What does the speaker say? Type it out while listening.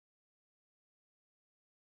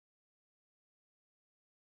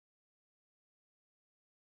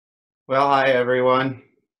Well, hi everyone.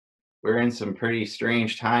 We're in some pretty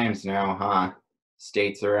strange times now, huh?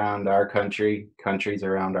 States around our country, countries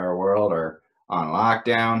around our world are on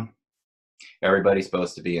lockdown. Everybody's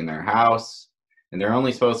supposed to be in their house, and they're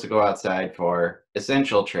only supposed to go outside for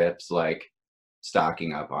essential trips like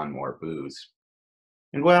stocking up on more booze.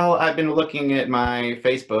 And well, I've been looking at my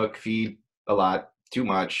Facebook feed a lot too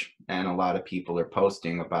much, and a lot of people are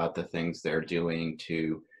posting about the things they're doing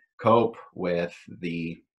to cope with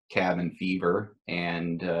the cabin fever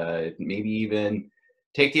and maybe even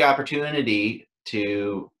take the opportunity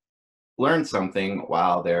to learn something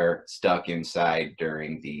while they're stuck inside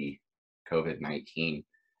during the COVID-19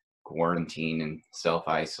 quarantine and self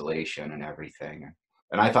isolation and everything.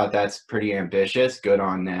 And I thought that's pretty ambitious. Good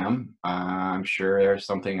on them. I'm sure there's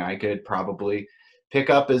something I could probably pick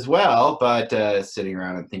up as well, but sitting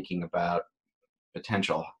around and thinking about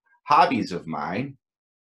potential hobbies of mine,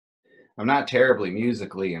 I'm not terribly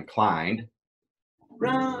musically inclined.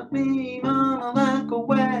 Rock me, mama, like a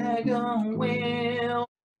wagon wheel.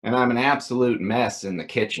 And I'm an absolute mess in the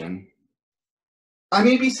kitchen. I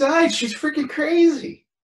mean, besides, she's freaking crazy.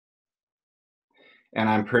 And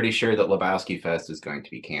I'm pretty sure that Lebowski Fest is going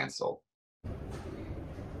to be canceled.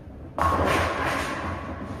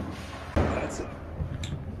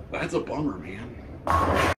 That's a bummer, man.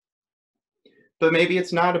 But maybe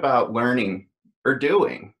it's not about learning or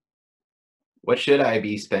doing. What should I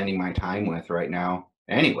be spending my time with right now?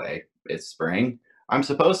 Anyway, it's spring. I'm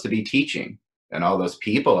supposed to be teaching. And all those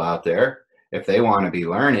people out there, if they want to be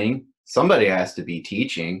learning, somebody has to be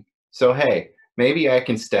teaching. So, hey, maybe I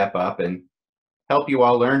can step up and help you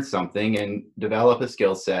all learn something and develop a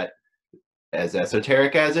skill set. As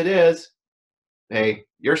esoteric as it is, hey,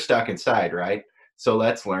 you're stuck inside, right? So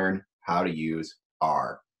let's learn how to use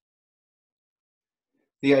R.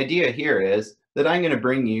 The idea here is that I'm going to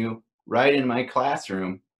bring you right in my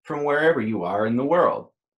classroom from wherever you are in the world.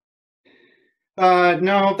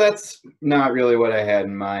 No, that's not really what I had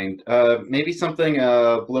in mind. Maybe something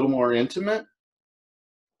a little more intimate?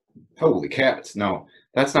 Holy cats, no,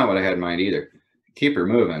 that's not what I had in mind either. Keep her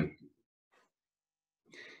moving.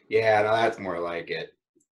 Yeah, no, that's more like it.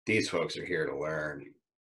 These folks are here to learn.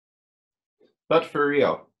 But for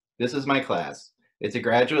real, this is my class. It's a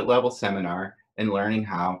graduate level seminar in learning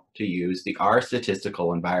how to use the R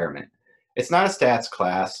statistical environment. It's not a stats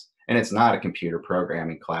class, and it's not a computer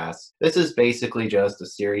programming class. This is basically just a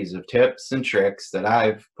series of tips and tricks that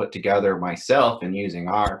I've put together myself in using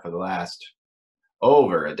R for the last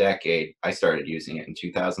over a decade. I started using it in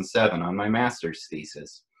 2007 on my master's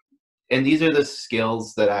thesis. And these are the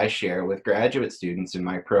skills that I share with graduate students in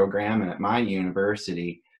my program and at my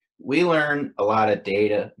university. We learn a lot of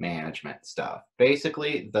data management stuff.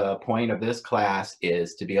 Basically, the point of this class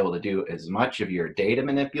is to be able to do as much of your data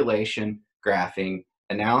manipulation, graphing,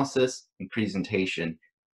 analysis, and presentation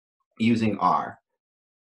using R.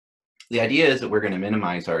 The idea is that we're going to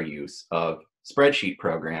minimize our use of spreadsheet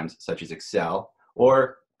programs such as Excel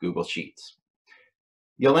or Google Sheets.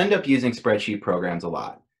 You'll end up using spreadsheet programs a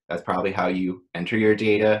lot. That's probably how you enter your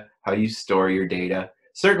data, how you store your data,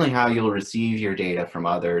 certainly how you'll receive your data from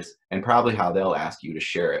others, and probably how they'll ask you to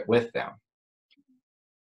share it with them.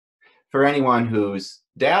 For anyone who's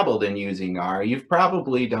dabbled in using R, you've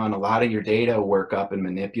probably done a lot of your data workup and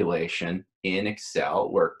manipulation in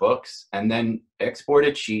Excel workbooks, and then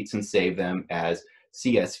exported sheets and save them as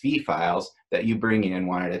CSV files that you bring in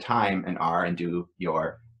one at a time in R and do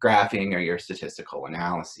your graphing or your statistical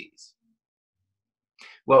analyses.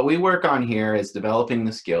 What we work on here is developing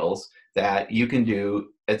the skills that you can do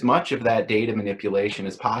as much of that data manipulation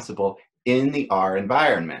as possible in the R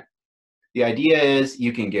environment. The idea is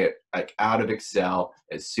you can get out of Excel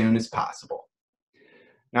as soon as possible.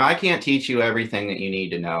 Now, I can't teach you everything that you need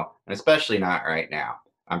to know, and especially not right now.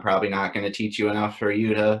 I'm probably not going to teach you enough for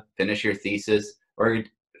you to finish your thesis or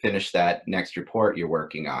finish that next report you're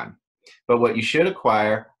working on. But what you should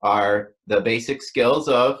acquire are the basic skills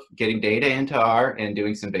of getting data into R and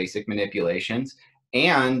doing some basic manipulations,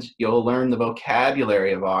 and you'll learn the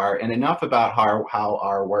vocabulary of R and enough about how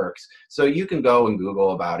R works so you can go and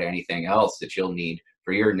Google about anything else that you'll need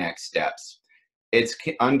for your next steps. It's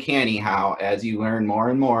uncanny how, as you learn more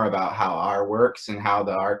and more about how R works and how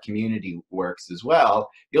the R community works as well,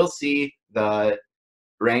 you'll see the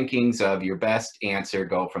rankings of your best answer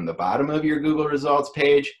go from the bottom of your Google results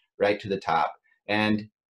page right to the top. And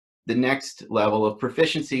the next level of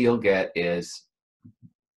proficiency you'll get is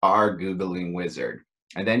R Googling Wizard.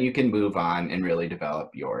 And then you can move on and really develop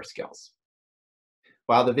your skills.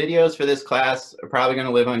 While the videos for this class are probably going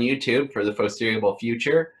to live on YouTube for the foreseeable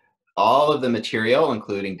future, All of the material,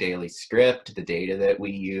 including daily script, the data that we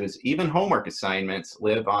use, even homework assignments,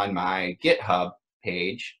 live on my GitHub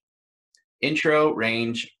page,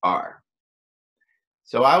 IntroRangeR.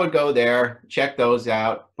 So I would go there, check those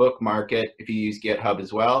out, bookmark it. If you use GitHub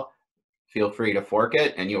as well, feel free to fork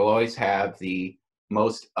it, and you'll always have the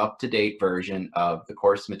most up-to-date version of the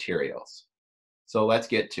course materials. So let's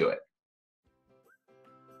get to it.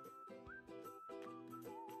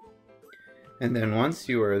 And then once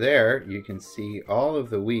you are there, you can see all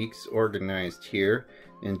of the weeks organized here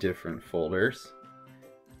in different folders,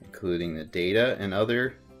 including the data and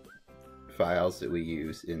other files that we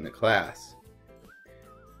use in the class.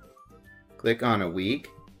 Click on a week,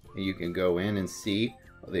 and you can go in and see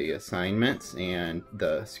the assignments and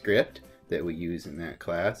the script that we use in that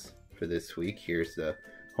class. For this week, here's the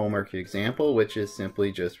homework example, which is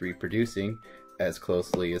simply just reproducing as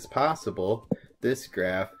closely as possible this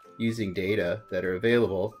graph using data that are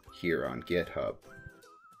available here on GitHub.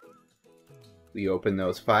 We open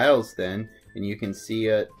those files then, and you can see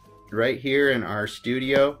it right here in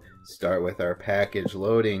RStudio. Start with our package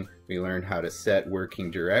loading. We learn how to set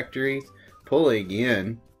working directories, pulling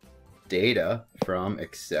in data from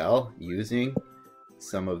Excel using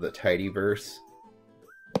some of the tidyverse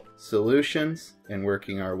solutions, and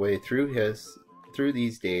working our way through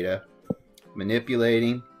these data,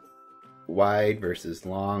 manipulating wide versus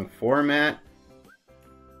long format,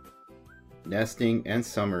 nesting and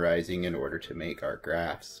summarizing in order to make our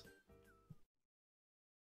graphs.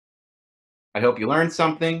 I hope you learned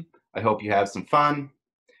something. I hope you have some fun.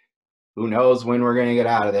 Who knows when we're going to get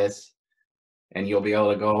out of this, and you'll be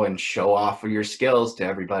able to go and show off your skills to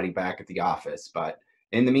everybody back at the office. But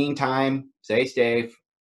in the meantime, stay safe,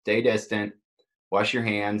 stay distant, wash your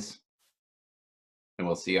hands, and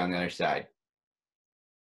we'll see you on the other side.